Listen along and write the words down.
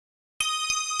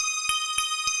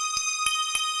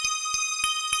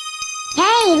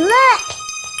look!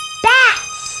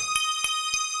 Bats!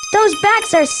 Those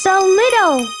bats are so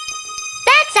little.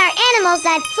 Bats are animals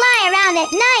that fly around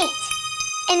at night,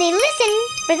 and they listen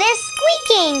for their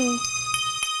squeaking.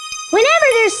 Whenever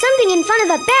there's something in front of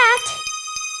a bat,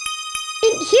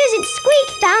 it hears its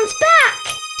squeak bounce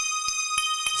back.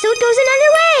 So it goes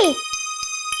another way.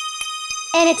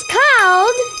 And it's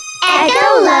called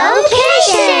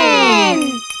Echolocation!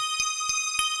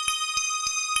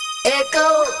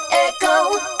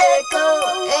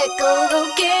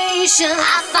 Echolocation.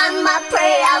 I find my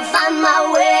prey, I find my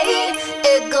way.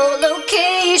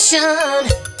 Echolocation.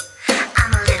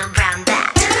 I'm a little brown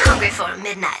bat, hungry for a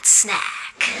midnight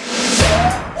snack.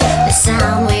 The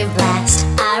sound wave blast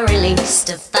I release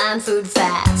to find food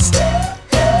fast.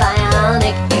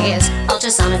 Bionic ears,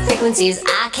 ultrasonic frequencies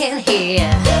I can hear.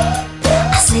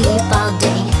 I sleep all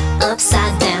day,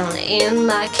 upside down in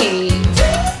my cave.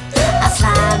 I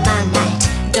fly by night,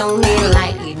 don't need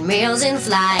light, eat meals in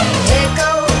flight.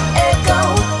 Echolocation.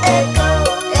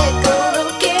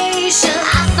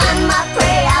 I find my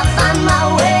prey, I find my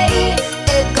way.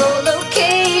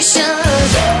 Echolocation.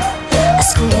 A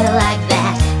squeal like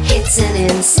that hits an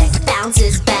insect,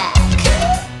 bounces back.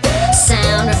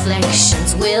 Sound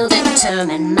reflections will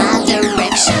determine my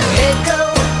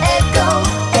direction.